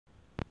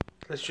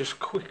let's just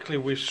quickly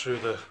whiz through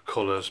the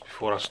colours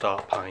before I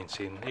start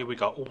painting. Here we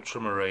got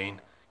ultramarine,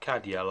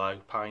 cad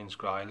yellow, Payne's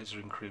grey,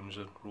 alizarin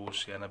crimson, raw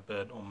sienna,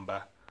 burnt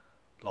umber,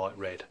 light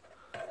red.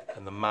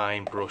 And the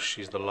main brush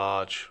is the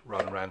large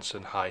Ron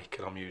Ranson Hake,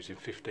 and I'm using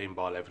 15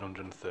 by 11,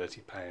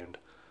 £130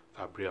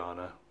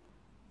 Fabriano.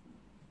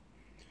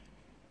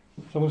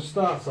 So I'm going to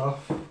start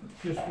off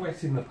just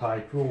wetting the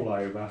paper all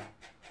over.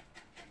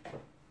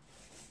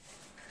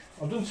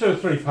 I've done 2 or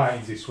 3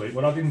 paintings this week,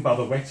 but I didn't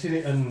bother wetting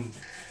it, and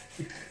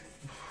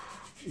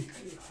it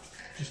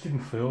just didn't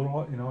feel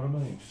right, you know what I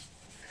mean?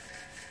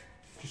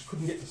 Just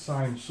couldn't get the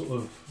same sort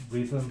of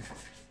rhythm,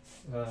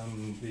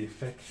 the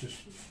effects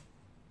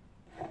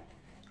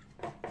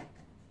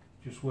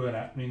just weren't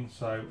happening.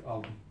 So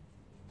I'm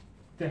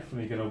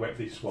definitely going to wet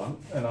this one,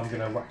 and I'm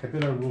going to whack a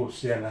bit of raw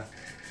sienna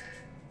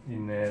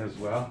in there as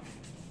well.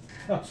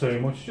 Not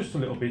too much, just a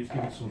little bit to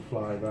give it some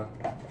flavour.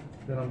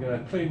 Then I'm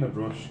going to clean the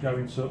brush, go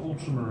into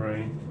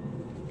ultramarine,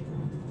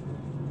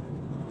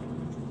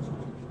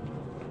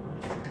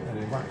 and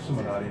then whack some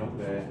of that in up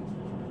there.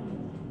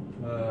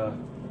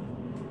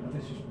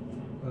 Let's just,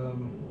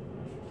 no,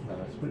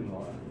 let's put it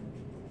like that.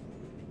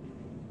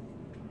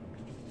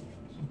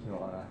 Something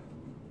like that.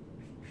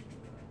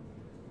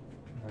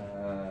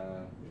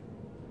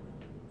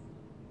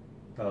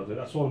 That'll do.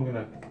 That's all I'm going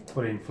to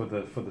put in for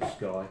the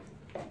sky.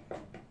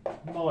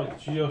 Might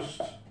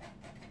just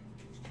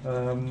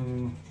a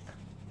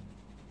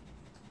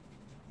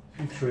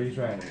few trees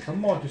around it. So I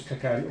might just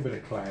take out a little bit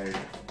of cloud,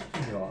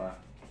 something like that.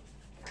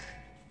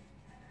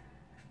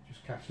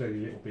 Just catch those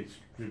little bits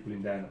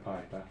dribbling down the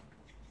paper.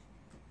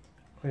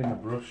 Clean the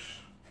brush.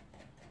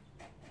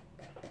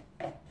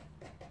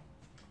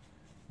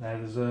 Now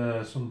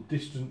there's some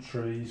distant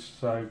trees,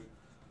 so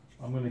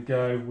I'm going to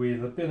go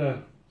with a bit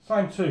of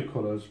same 2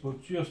 colours,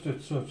 but just a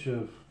touch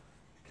of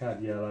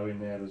cad yellow in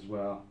there as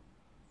well.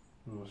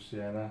 Raw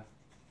sienna,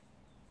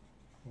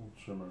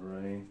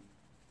 ultramarine.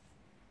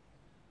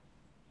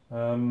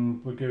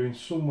 We're going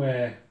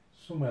somewhere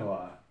like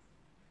that,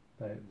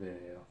 about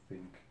there, I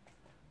think.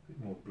 A bit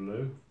more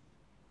blue.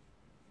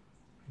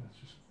 Let's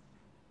just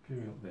go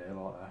up there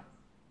like that.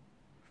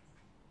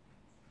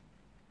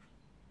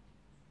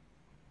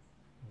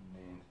 And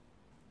then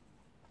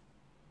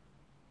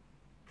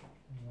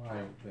way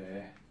up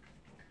there.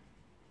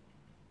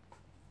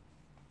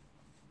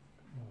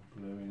 More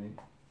blue in it.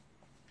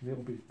 A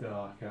little bit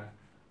darker.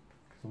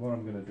 So what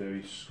I'm going to do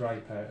is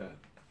scrape out of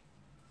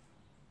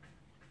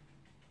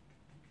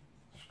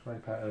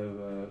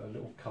a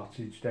little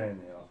cottage down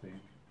there, I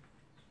think.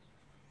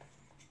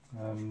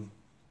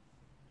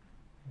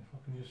 If I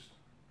can just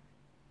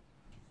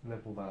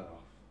level that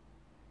off.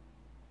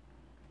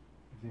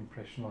 Give the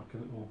impression like a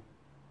little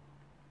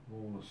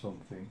wall or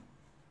something.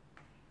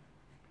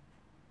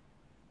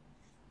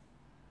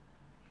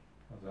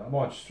 I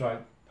might just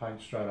paint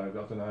straight over,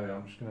 I don't know,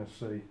 I'm just going to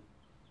see.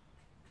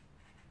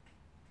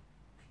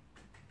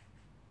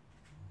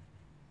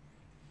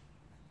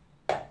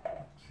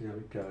 See how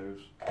it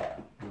goes.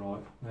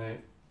 Right, now,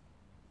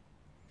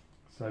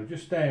 so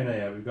just down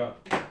here we've got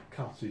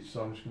cottage,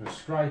 so I'm just going to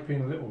scrape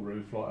in a little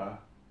roof like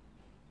that,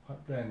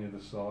 up down the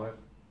other side.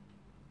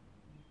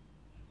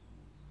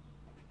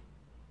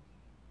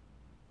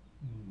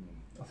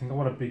 I think I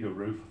want a bigger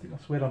roof. I think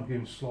that's where I'm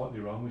going slightly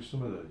wrong with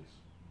some of these.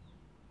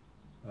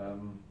 I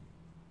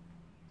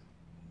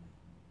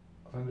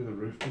don't do the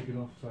roof big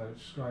enough, so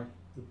scrape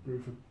the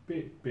roof a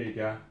bit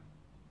bigger.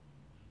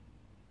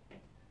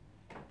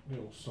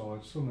 Little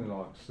side, something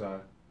like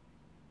so.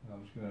 And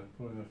I'm just going to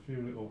put in a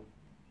few little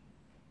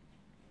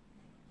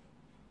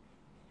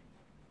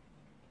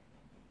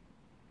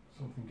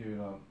something going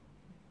on.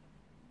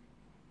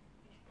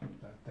 Just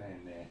put that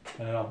down there,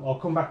 and I'll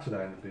come back to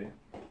that in a bit.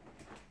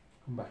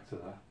 Come back to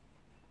that.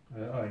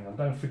 Hang on,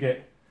 don't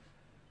forget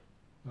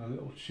a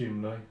little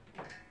chimney.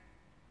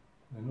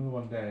 Another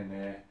one down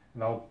there,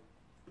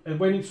 and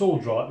when it's all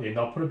dry at the end,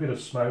 I'll put a bit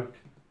of smoke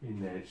in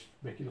there, just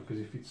make it look as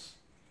if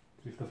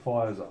the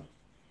fire's on.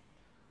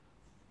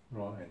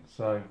 Right then,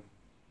 so a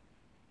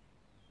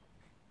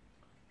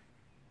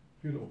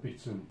few little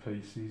bits and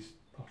pieces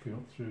popping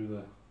up through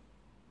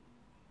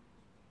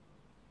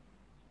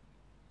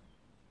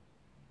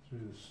the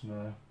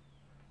snow.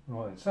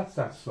 Right then, so that's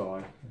that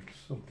side, and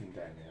something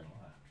down there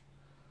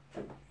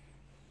like that.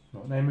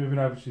 Right, now moving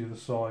over to the other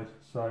side,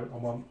 so I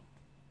want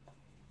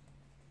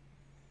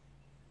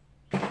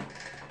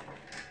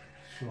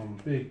some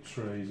big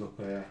trees up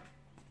there.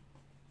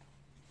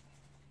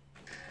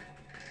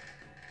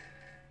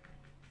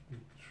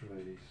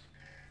 Trees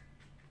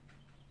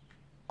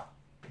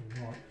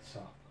right at the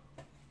top.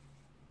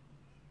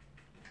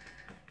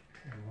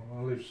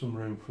 I'll leave some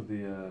room for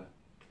the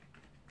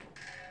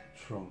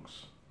trunks.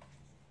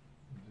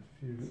 There's a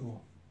few little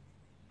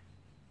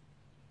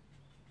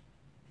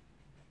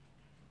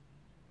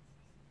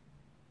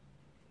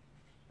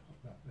put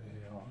that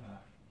there like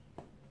that.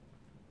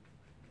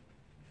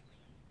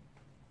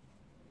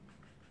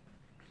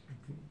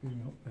 Something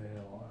going up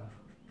there like that.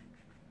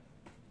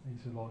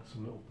 These are like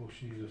some little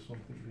bushes or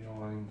something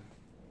behind.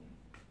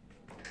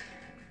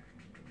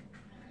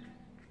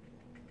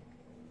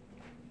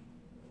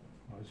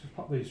 let's just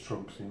pop these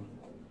trunks in.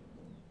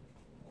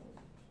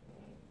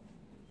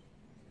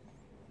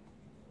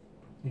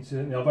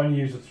 Incidentally, I've only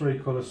used the 3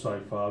 colours so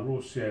far: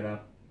 raw sienna,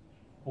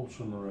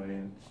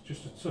 ultramarine. It's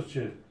just a touch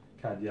of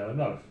cad yellow,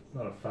 not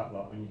a fat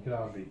lot. I mean, you can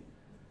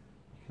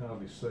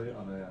hardly see it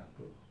on there.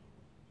 But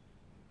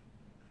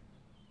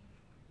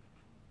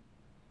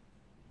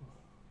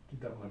did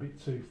that one a bit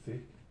too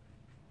thick.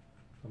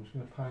 So I'm just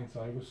going to paint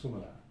over some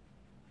of that.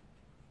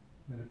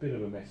 Made a bit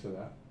of a mess of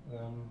that.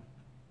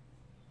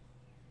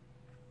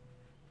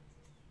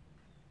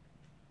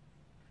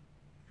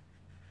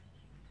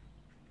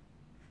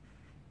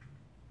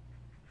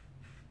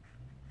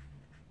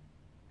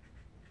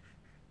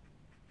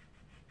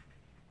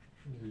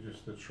 These are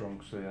just the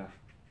trunks here.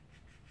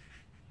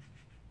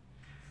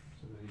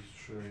 So these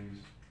trees,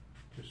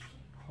 just a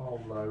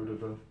whole load of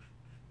them.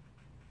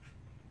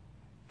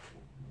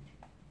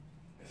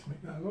 Let's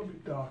make that a little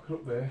bit darker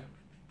up there.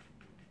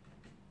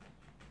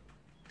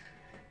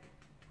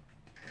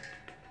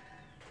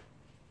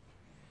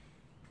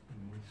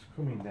 And it's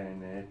coming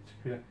down there.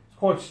 It's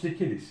quite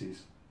sticky, this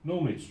is.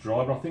 Normally it's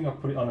dry, but I think I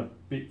put it on a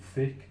bit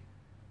thick,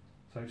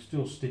 so it's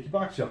still sticky.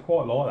 But actually I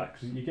quite like that,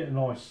 because you get a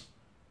nice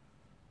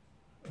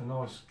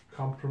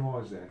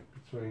compromise there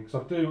between,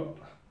 because I do,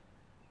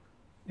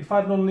 if I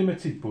had an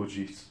unlimited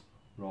budget,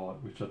 right,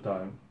 which I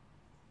don't,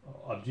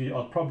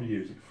 I'd probably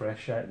use it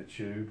fresh out of the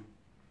tube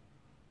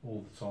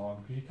all the time,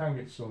 because you can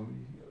get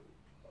some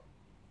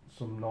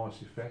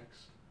nice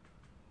effects,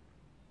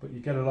 but you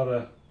get a lot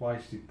of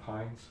wasted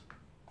paint.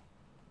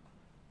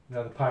 You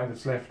know, the paint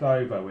that's left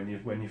over when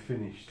you're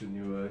finished, and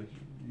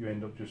you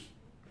end up just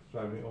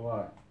throwing it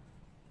away.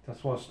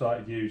 That's why I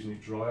started using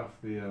it dry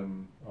off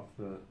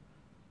the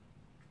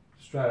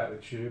straight out the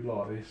tube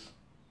like this.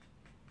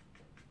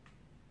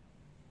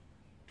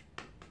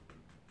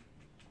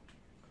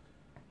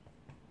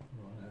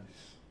 Right, now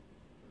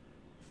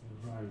the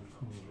road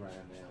comes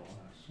round now,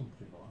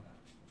 something like that.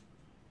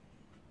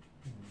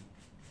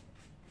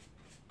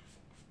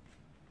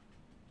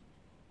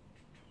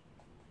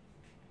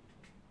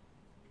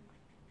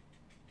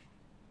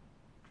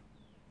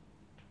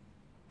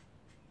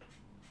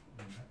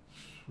 And that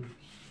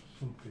sweeps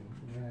something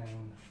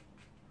round,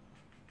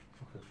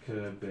 like a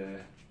curve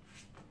there.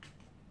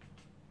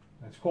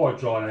 It's quite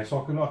dry now,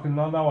 so I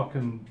know I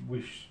can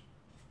wish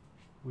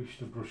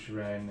the brush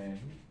around there,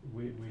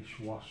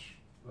 wash.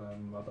 I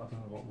don't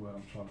know what word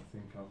I'm trying to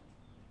think of.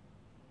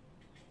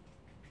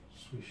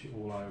 Swish it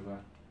all over.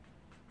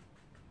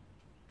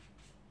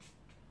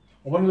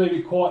 I want to leave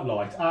it quite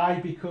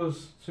light.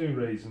 Because 2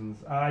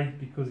 reasons.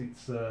 Because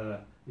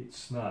it's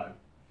snow,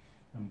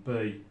 and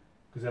B,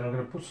 because then I'm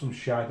going to put some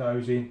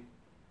shadows in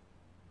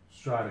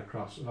straight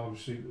across, and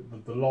obviously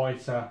the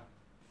lighter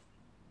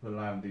the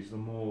land is, the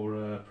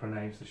more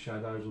pronounced the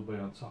shadows will be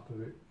on top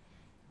of it.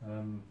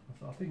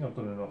 I think I've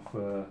done enough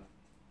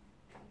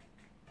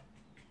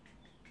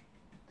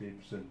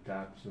dibs and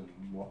dabs and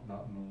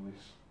whatnot and all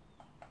this.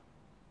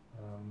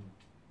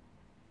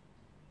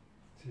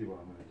 See what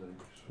I'm going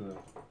to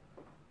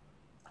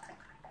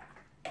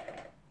do.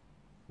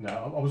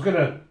 No, I was going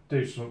to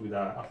do something with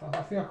that.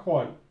 I think I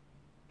quite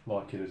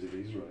like it as it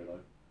is, really.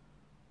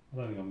 I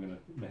don't think I'm going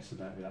to mess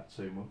about with that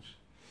too much.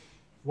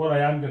 What I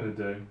am going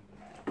to do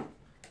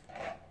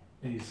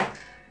is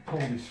pull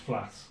this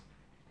flat.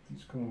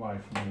 It's come away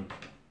from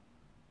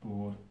the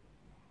board.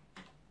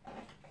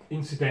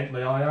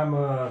 Incidentally, I am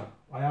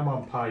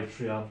on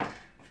Patreon.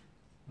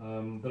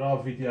 There are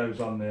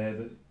videos on there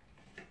that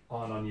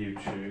aren't on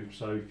YouTube,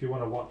 so if you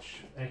want to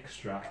watch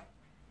extra,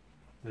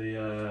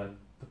 the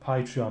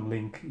Patreon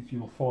link,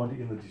 you'll find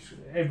it in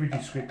every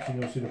description.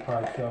 You'll see the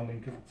Patreon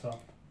link at the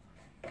top.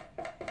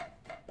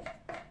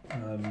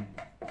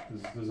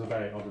 There's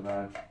about, I don't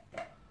know,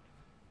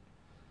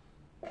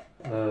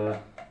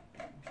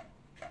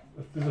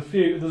 there's a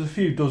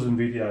few dozen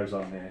videos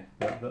on there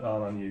that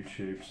aren't on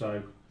YouTube,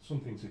 so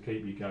something to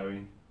keep you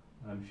going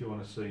if you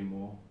want to see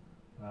more.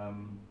 Now,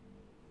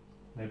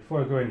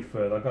 before I go any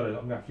further, I'm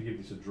going to have to give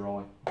this a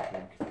dry, I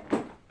think.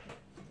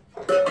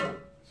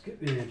 Let's get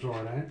the air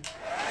dried out.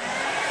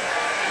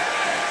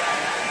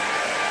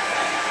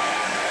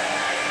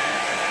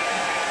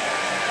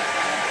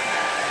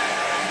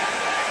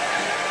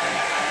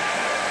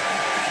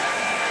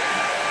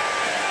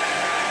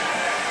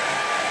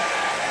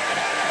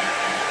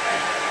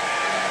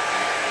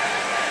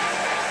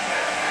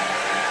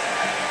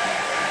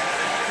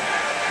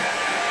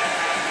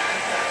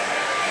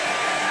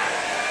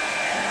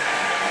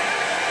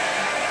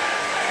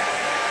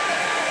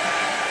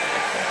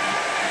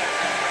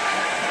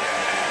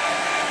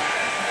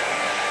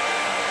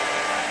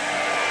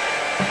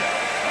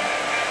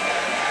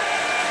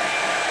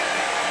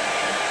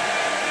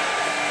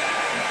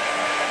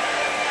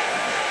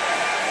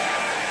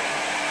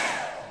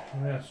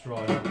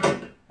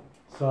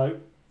 So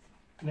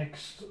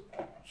next,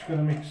 I'm just going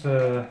to mix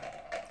a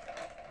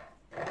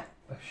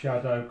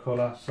shadow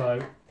colour. So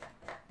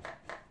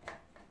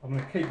I'm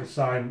going to keep the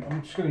same.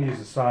 I'm just going to use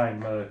the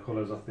same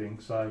colours, I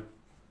think. So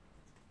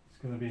it's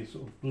going to be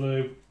sort of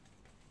blue,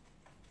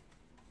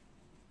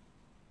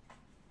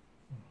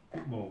 a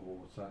bit more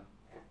water.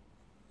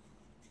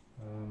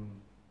 I'm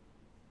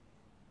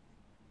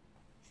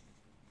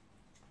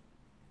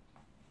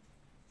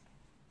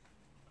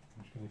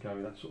just going to go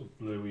with that sort of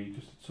bluey,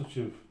 just a touch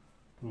of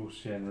raw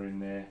sienna in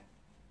there.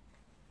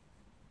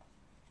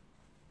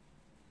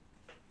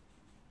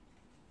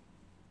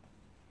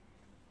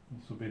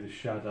 This will be the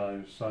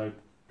shadows, so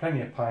plenty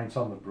of paint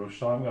on the brush,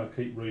 so I'm going to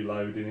keep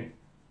reloading it.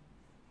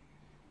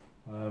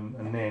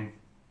 And then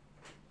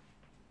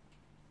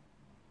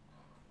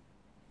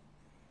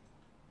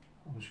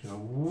I'm just going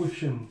to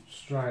whoosh them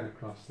straight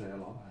across there like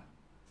that.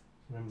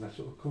 Remember, that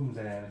sort of comes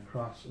down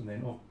across and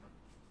then up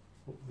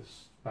the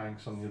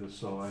banks on the other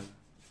side.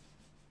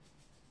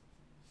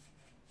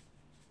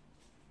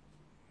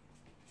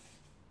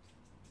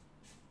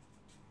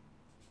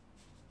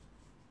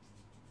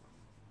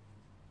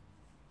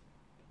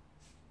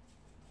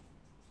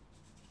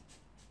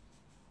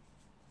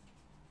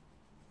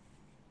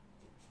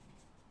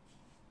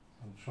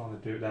 I'm trying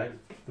to do it out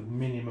the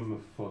minimum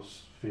of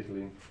fuss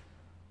fiddling.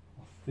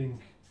 I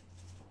think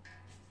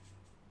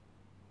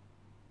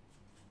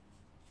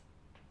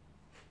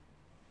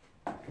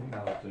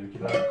that'll do.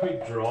 Give that a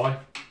quick dry.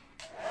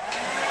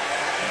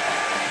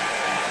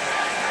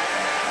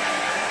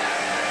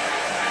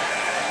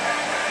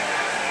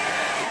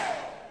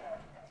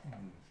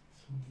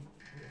 Something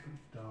a little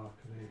bit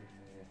darker even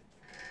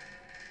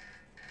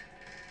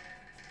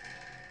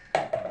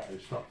there.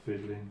 Stop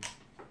fiddling.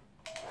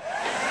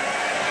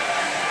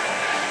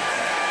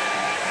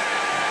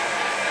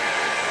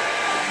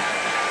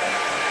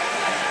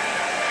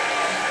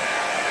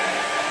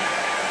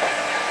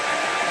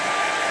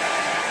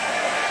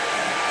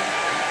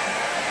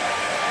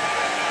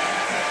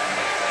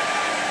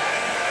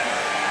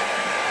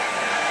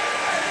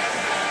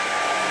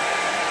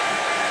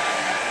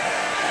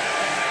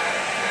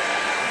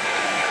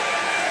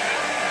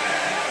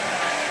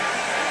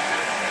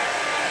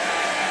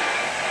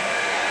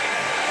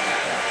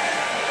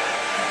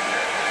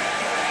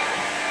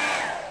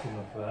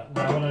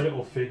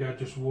 Figure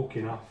just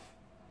walking off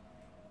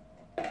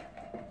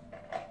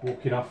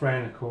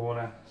round the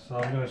corner, so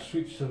I'm going to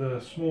switch to the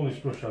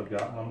smallest brush I've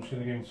got and I'm just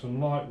going to give him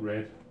some light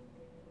red.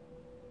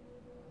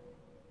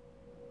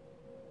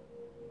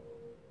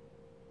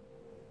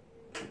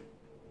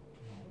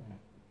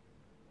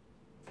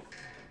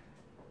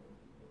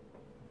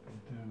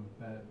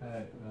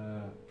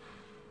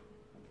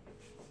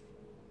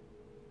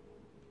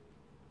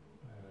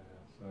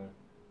 So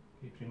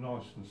keep it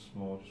nice and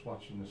small, just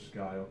watching the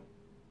scale.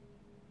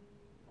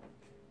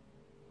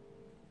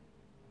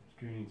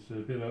 Going into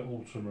a bit of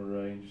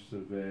ultramarine just to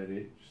vary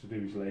it, just to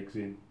do his legs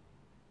in.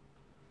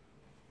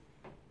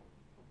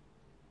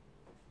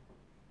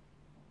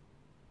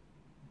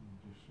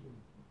 Just a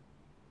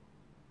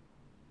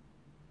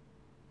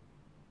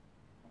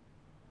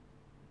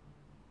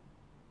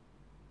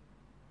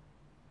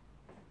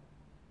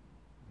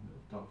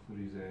little dot for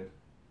his head.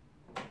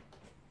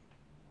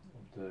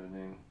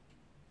 Turning.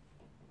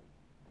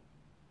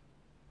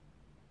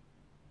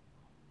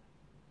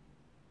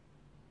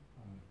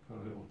 Got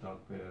a little dog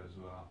there as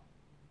well.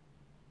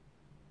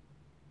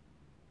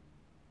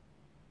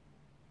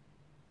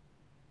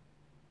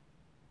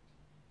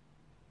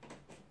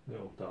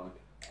 Little dog.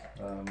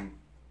 And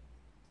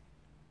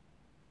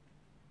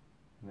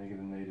they're going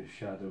to need a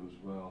shadow as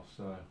well,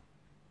 so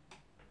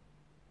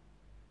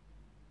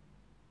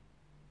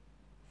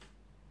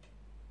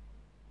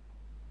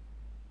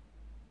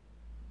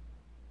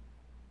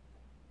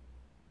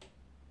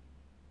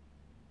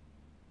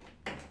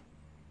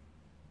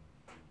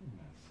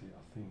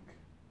I think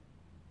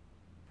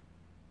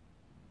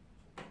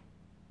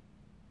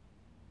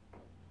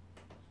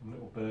some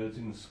little birds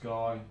in the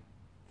sky,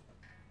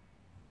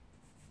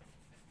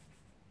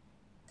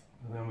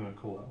 and then I'm going to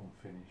call that one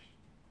finished.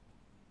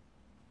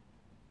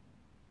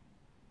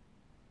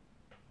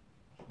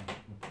 Put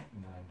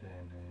my name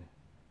down there.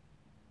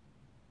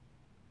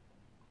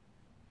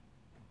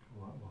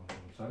 Call that one.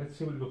 So let's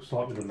see what it looks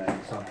like with the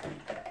mounts on.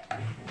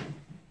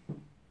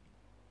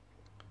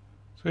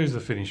 So here's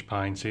the finished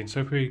painting. So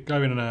if we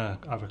go in and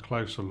have a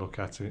closer look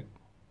at it.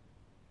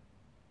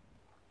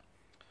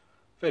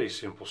 Very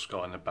simple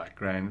sky in the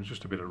background,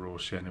 just a bit of raw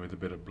sienna with a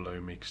bit of blue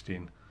mixed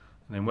in.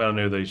 And then where I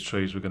knew these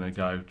trees were going to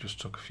go,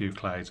 just took a few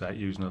clouds out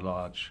using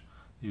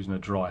a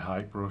dry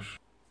height brush.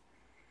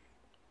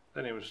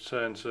 Then it was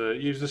turned to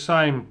use the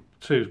same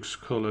two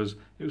colours.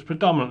 It was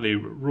predominantly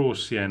raw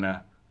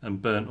sienna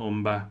and burnt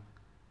umber.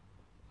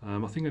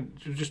 I think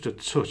just a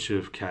touch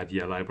of cad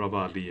yellow, but I've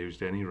hardly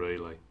used any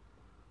really.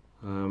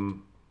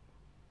 And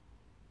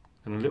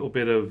a little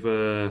bit of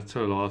I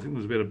think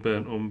there's a bit of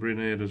burnt umber in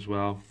here as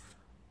well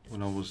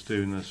when I was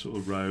doing the sort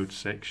of road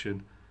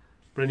section.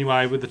 But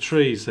anyway, with the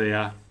trees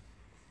here,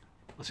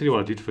 I'll tell you what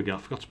I did forget. I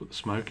forgot to put the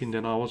smoke in.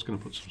 Then I was going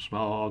to put some smoke.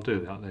 I'll do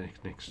that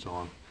next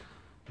time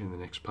in the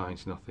next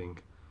painting, I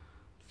think.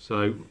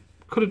 So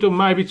could have done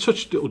maybe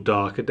touched a little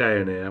darker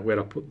down here where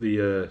I put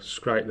the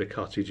scrape the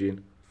cottage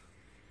in.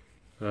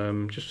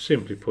 Just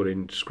simply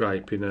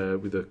scraping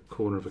with the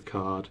corner of a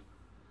card.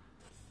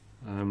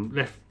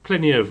 Left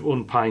plenty of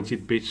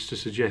unpainted bits to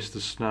suggest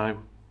the snow.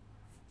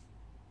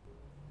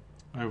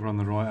 Over on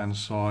the right hand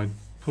side,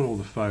 put all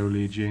the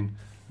foliage in,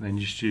 and then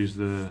just use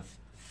the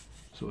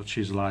sort of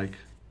chisel ache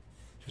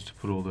just to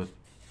put all the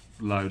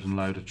load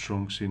of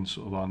trunks in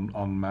sort of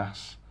en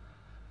masse.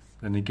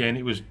 Then again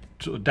it was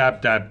sort of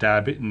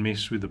dab, hit and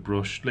miss with the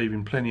brush,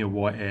 leaving plenty of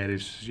white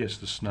areas to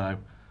suggest the snow.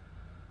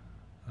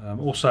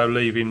 Also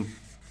leaving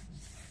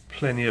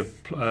plenty of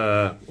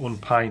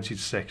unpainted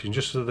sections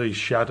just so these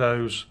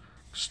shadows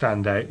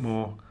stand out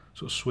more,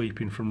 sort of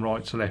sweeping from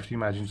right to left.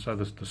 Imagine so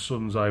the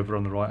sun's over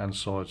on the right hand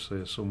side so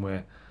there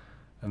somewhere,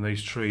 and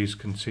these trees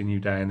continue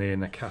down here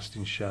and they're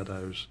casting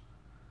shadows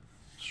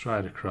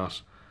straight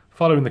across,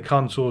 following the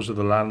contours of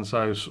the land,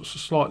 so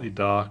slightly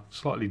dark,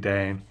 slightly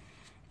down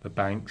the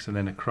banks and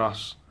then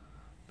across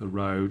the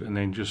road and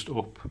then just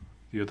up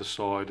the other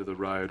side of the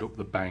road, up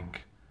the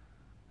bank,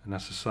 and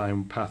that's the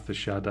same path the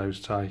shadows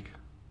take.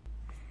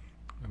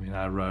 I mean,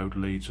 our road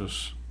leads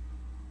us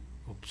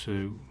up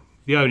to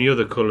the only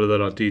other colour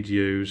that I did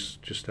use,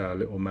 just our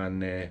little man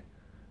there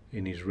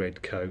in his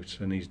red coat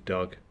and his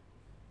dog.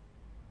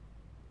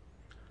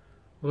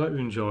 Well, I hope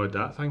you enjoyed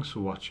that. Thanks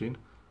for watching.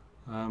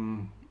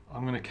 I'm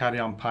going to carry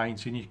on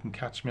painting. You can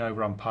catch me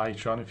over on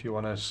Patreon if you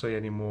want to see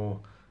any more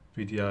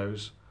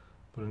videos.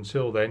 But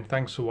until then,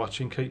 thanks for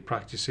watching. Keep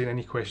practicing.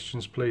 Any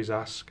questions, please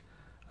ask,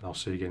 and I'll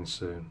see you again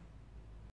soon.